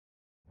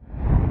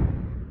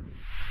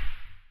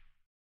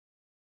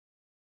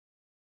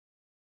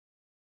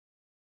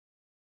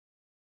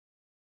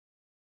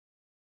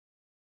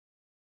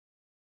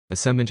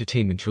SM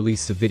Entertainment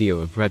released a video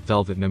of Red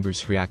Velvet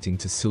members reacting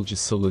to Seulgi's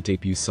solo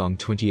debut song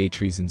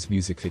 28 Reasons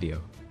music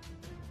video.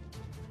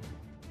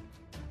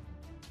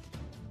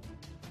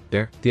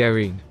 There, the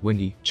Irene,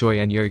 Wendy, Joy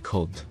and Yeri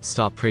couldn't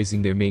stop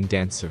praising their main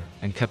dancer,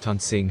 and kept on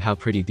saying how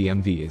pretty the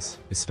MV is,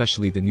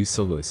 especially the new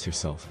soloist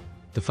herself.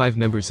 The 5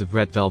 members of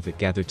Red Velvet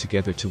gathered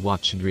together to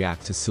watch and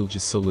react to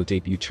Seulgi's solo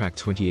debut track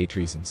 28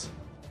 Reasons.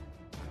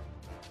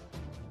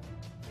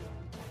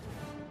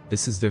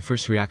 This is their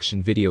first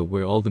reaction video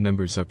where all the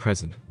members are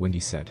present,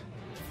 Wendy said.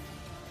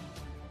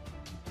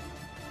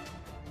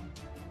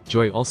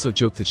 Joy also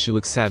joked that she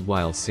looks sad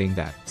while saying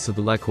that, so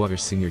the Like Water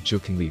singer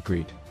jokingly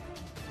agreed.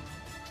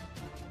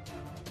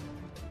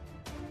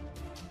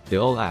 They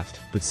all laughed,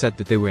 but said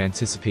that they were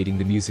anticipating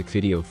the music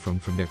video from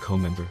their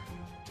co-member.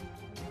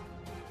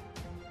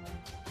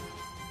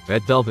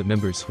 Red Velvet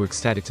members were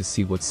ecstatic to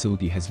see what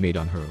Seulgi has made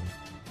on her own.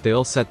 They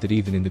all said that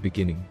even in the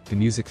beginning, the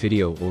music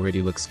video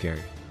already looked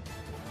scary.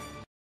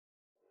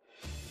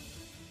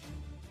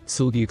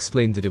 Seulgi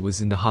explained that it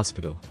was in the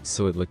hospital,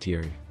 so it looked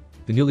eerie.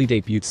 The newly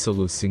debuted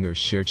solo singer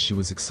shared she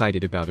was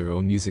excited about her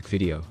own music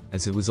video,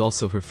 as it was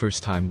also her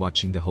first time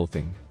watching the whole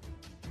thing.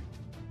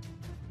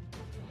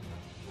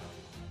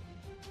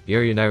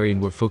 Yeri and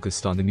Irene were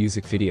focused on the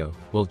music video,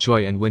 while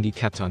Joy and Wendy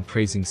kept on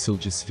praising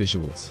Seulgi's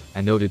visuals,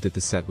 and noted that the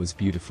set was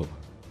beautiful.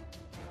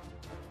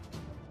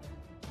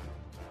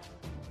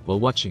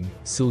 While watching,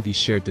 Seulgi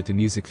shared that the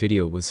music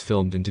video was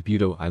filmed in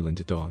Debudo Island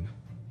at dawn.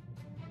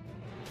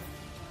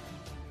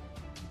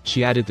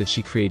 She added that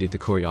she created the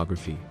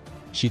choreography.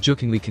 She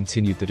jokingly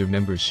continued that her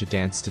members should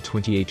dance to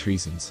 28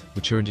 Reasons,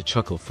 which earned a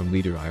chuckle from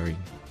leader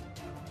Irene.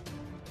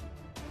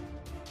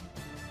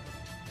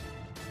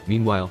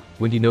 Meanwhile,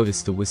 Wendy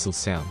noticed the whistle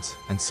sounds,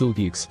 and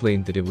Seulgi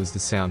explained that it was the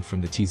sound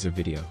from the teaser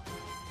video.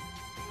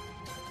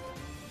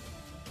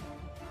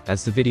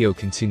 As the video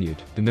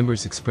continued, the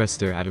members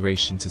expressed their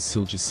adoration to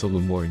Seulgi's solo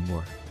more and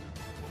more.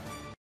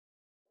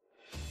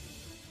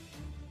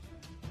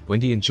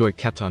 Wendy and Joy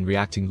kept on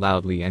reacting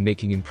loudly and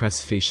making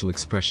impressed facial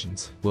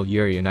expressions, while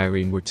Yeri and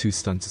Irene were too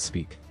stunned to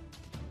speak.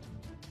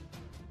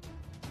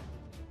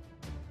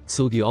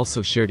 Seulgi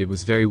also shared it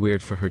was very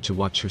weird for her to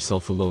watch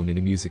herself alone in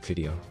a music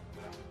video.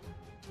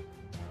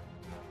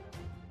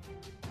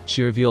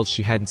 She revealed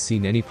she hadn't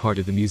seen any part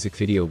of the music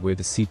video where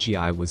the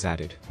CGI was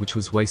added, which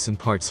was why some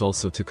parts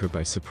also took her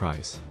by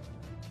surprise.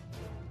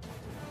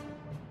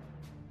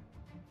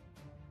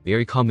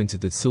 Yeri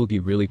commented that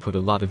Seulgi really put a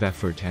lot of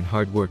effort and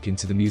hard work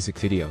into the music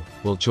video,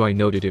 while Joy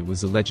noted it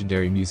was a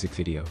legendary music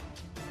video.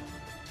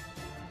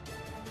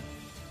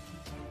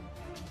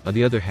 On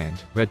the other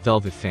hand, Red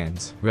Velvet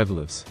fans,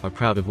 Revelivs, are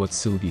proud of what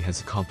Seulgi has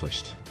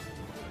accomplished.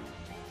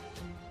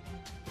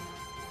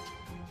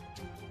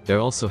 They're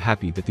also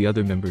happy that the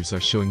other members are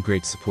showing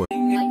great support.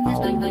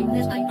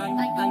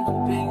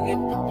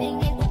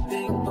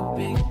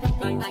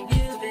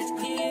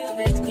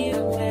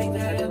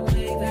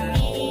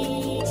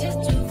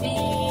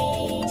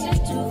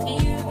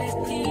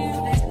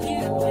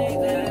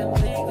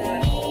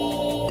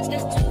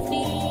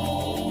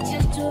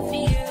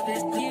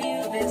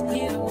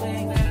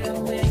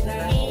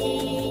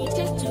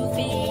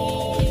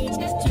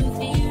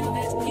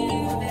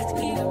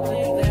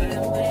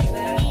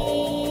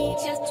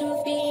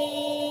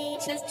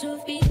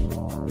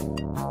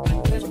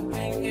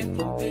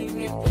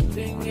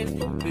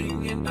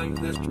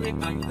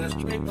 I'm the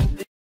street.